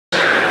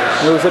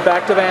Moves it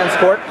back to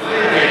Vanscourt.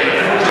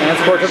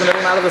 Vanscourt to the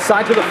middle, now to the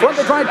side, to the front.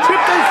 They try and chip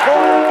this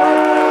forward.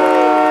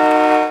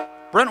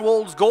 Brent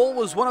Wold's goal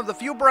was one of the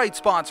few bright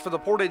spots for the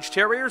Portage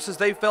Terriers as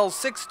they fell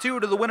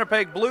 6-2 to the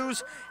Winnipeg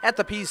Blues at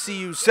the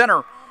PCU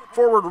Centre.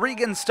 Forward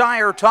Regan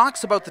Steyer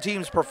talks about the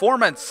team's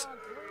performance.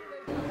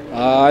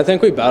 I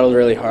think we battled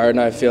really hard, and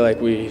I feel like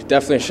we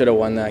definitely should have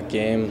won that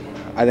game.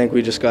 I think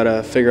we just got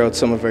to figure out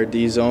some of our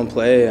D-zone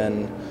play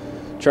and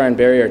try and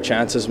bury our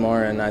chances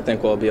more, and I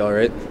think we'll be all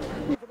right.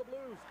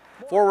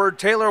 Forward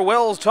Taylor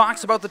Wells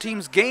talks about the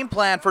team's game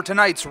plan for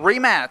tonight's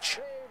rematch.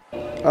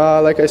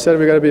 Like I said,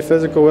 we got to be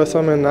physical with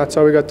them, and that's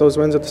how we got those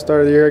wins at the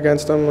start of the year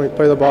against them. We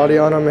play the body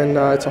on them, and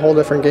it's a whole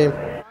different game.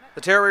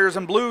 The Terriers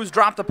and Blues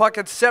dropped the puck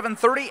at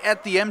 7:30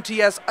 at the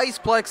MTS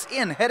Iceplex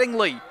in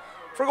Headingley.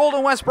 For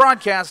Golden West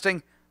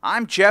Broadcasting,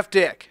 I'm Jeff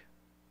Dick.